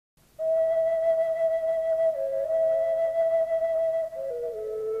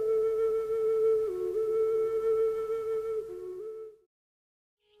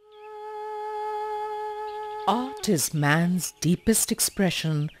art is man's deepest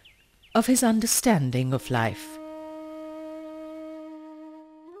expression of his understanding of life.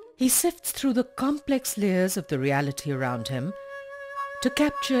 He sifts through the complex layers of the reality around him to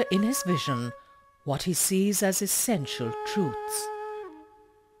capture in his vision what he sees as essential truths.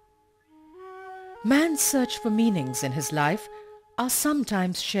 Man's search for meanings in his life are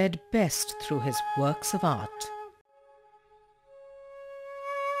sometimes shared best through his works of art.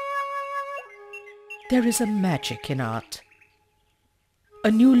 There is a magic in art, a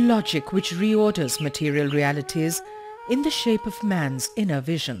new logic which reorders material realities in the shape of man's inner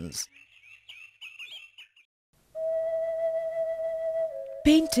visions.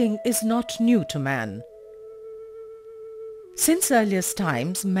 Painting is not new to man. Since earliest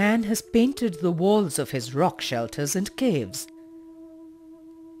times, man has painted the walls of his rock shelters and caves.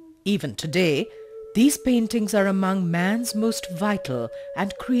 Even today, these paintings are among man's most vital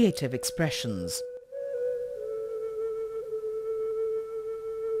and creative expressions.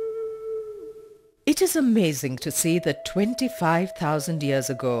 It is amazing to see that 25,000 years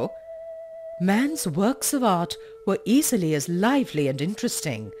ago, man's works of art were easily as lively and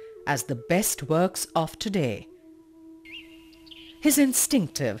interesting as the best works of today. His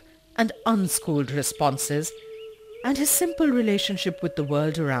instinctive and unschooled responses and his simple relationship with the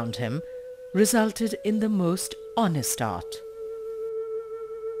world around him resulted in the most honest art.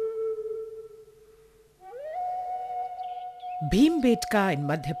 Bhimbetka in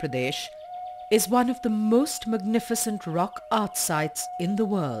Madhya Pradesh is one of the most magnificent rock art sites in the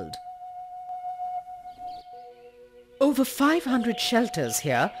world. Over 500 shelters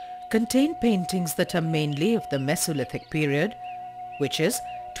here contain paintings that are mainly of the Mesolithic period, which is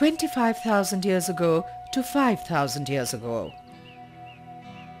 25,000 years ago to 5,000 years ago.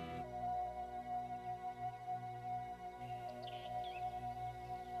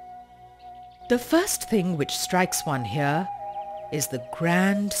 The first thing which strikes one here is the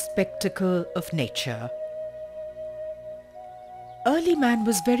grand spectacle of nature. Early man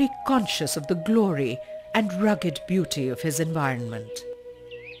was very conscious of the glory and rugged beauty of his environment.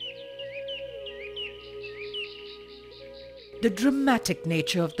 The dramatic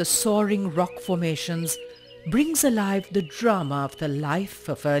nature of the soaring rock formations brings alive the drama of the life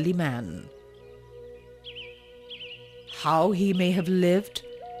of early man. How he may have lived,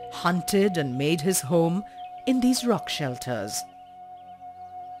 hunted and made his home in these rock shelters.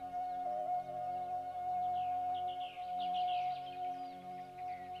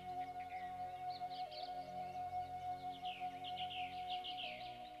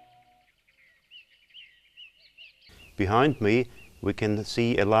 Behind me we can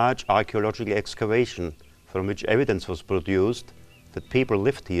see a large archaeological excavation from which evidence was produced that people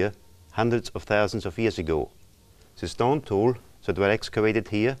lived here hundreds of thousands of years ago. The stone tools that were excavated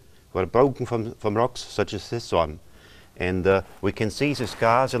here were broken from rocks such as this one, and we can see the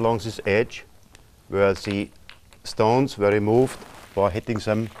scars along this edge where the stones were removed by hitting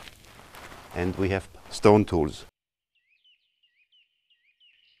them, and we have stone tools.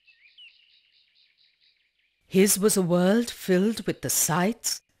 His was a world filled with the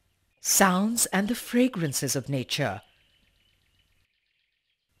sights, sounds and the fragrances of nature.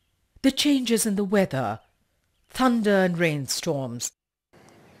 The changes in the weather, thunder and rainstorms,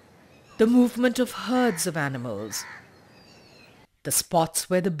 the movement of herds of animals, the spots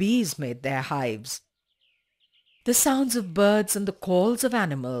where the bees made their hives, the sounds of birds and the calls of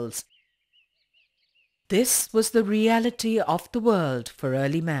animals. This was the reality of the world for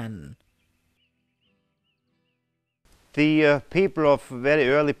early man. The people of very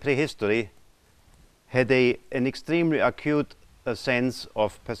early prehistory had an extremely acute sense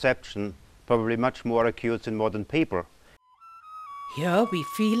of perception, probably much more acute than modern people. Here we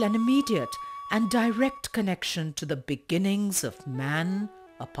feel an immediate and direct connection to the beginnings of man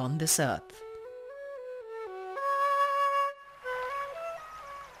upon this earth.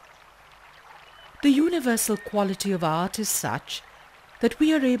 The universal quality of art is such that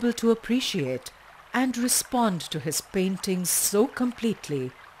we are able to appreciate and respond to his paintings so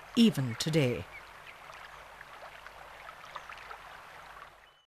completely even today.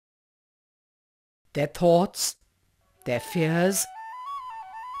 Their thoughts, their fears,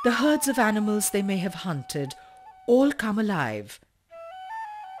 the herds of animals they may have hunted, all come alive.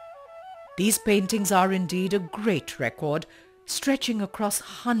 These paintings are indeed a great record, stretching across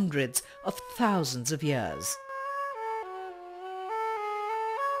hundreds of thousands of years.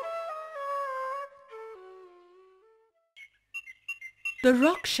 The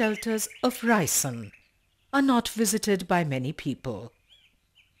rock shelters of Raisen are not visited by many people.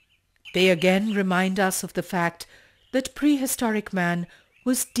 They again remind us of the fact that prehistoric man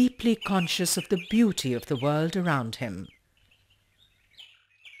was deeply conscious of the beauty of the world around him.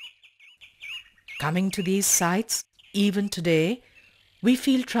 Coming to these sites, even today, we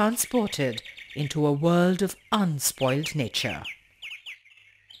feel transported into a world of unspoiled nature.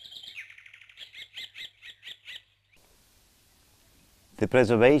 The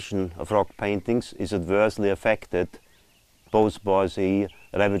preservation of rock paintings is adversely affected both by the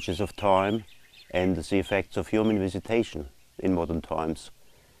ravages of time and the effects of human visitation in modern times.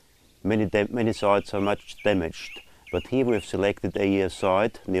 Many sites are much damaged, but here we have selected a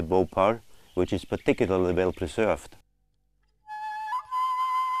site near Bhopal, which is particularly well preserved.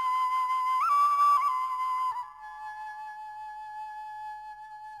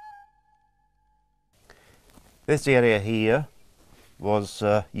 This area here was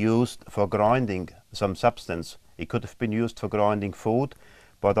used for grinding some substance. It could have been used for grinding food,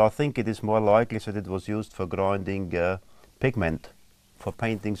 but I think it is more likely that it was used for grinding pigment for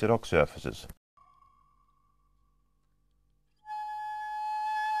painting the rock surfaces.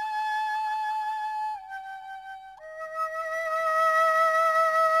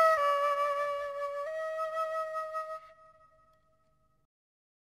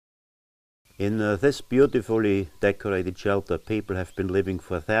 In this beautifully decorated shelter, people have been living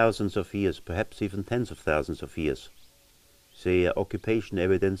for thousands of years, perhaps even tens of thousands of years. The occupation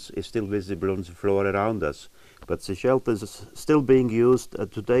evidence is still visible on the floor around us, but the shelter is still being used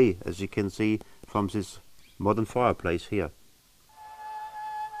today, as you can see from this modern fireplace here.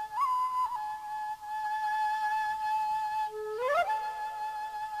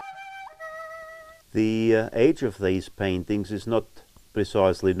 The age of these paintings is not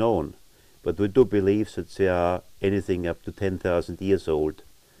precisely known, but we do believe that they are anything up to 10,000 years old.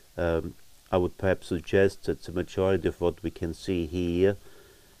 I would perhaps suggest that the majority of what we can see here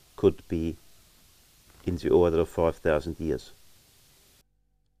could be in the order of 5,000 years.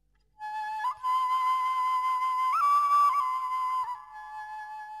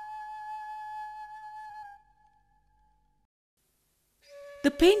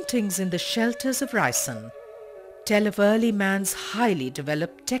 The paintings in the shelters of Raisen tell of early man's highly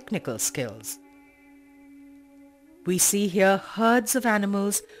developed technical skills. We see here herds of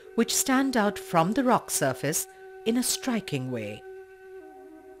animals which stand out from the rock surface in a striking way.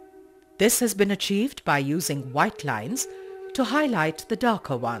 This has been achieved by using white lines to highlight the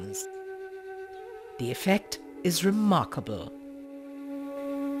darker ones. The effect is remarkable.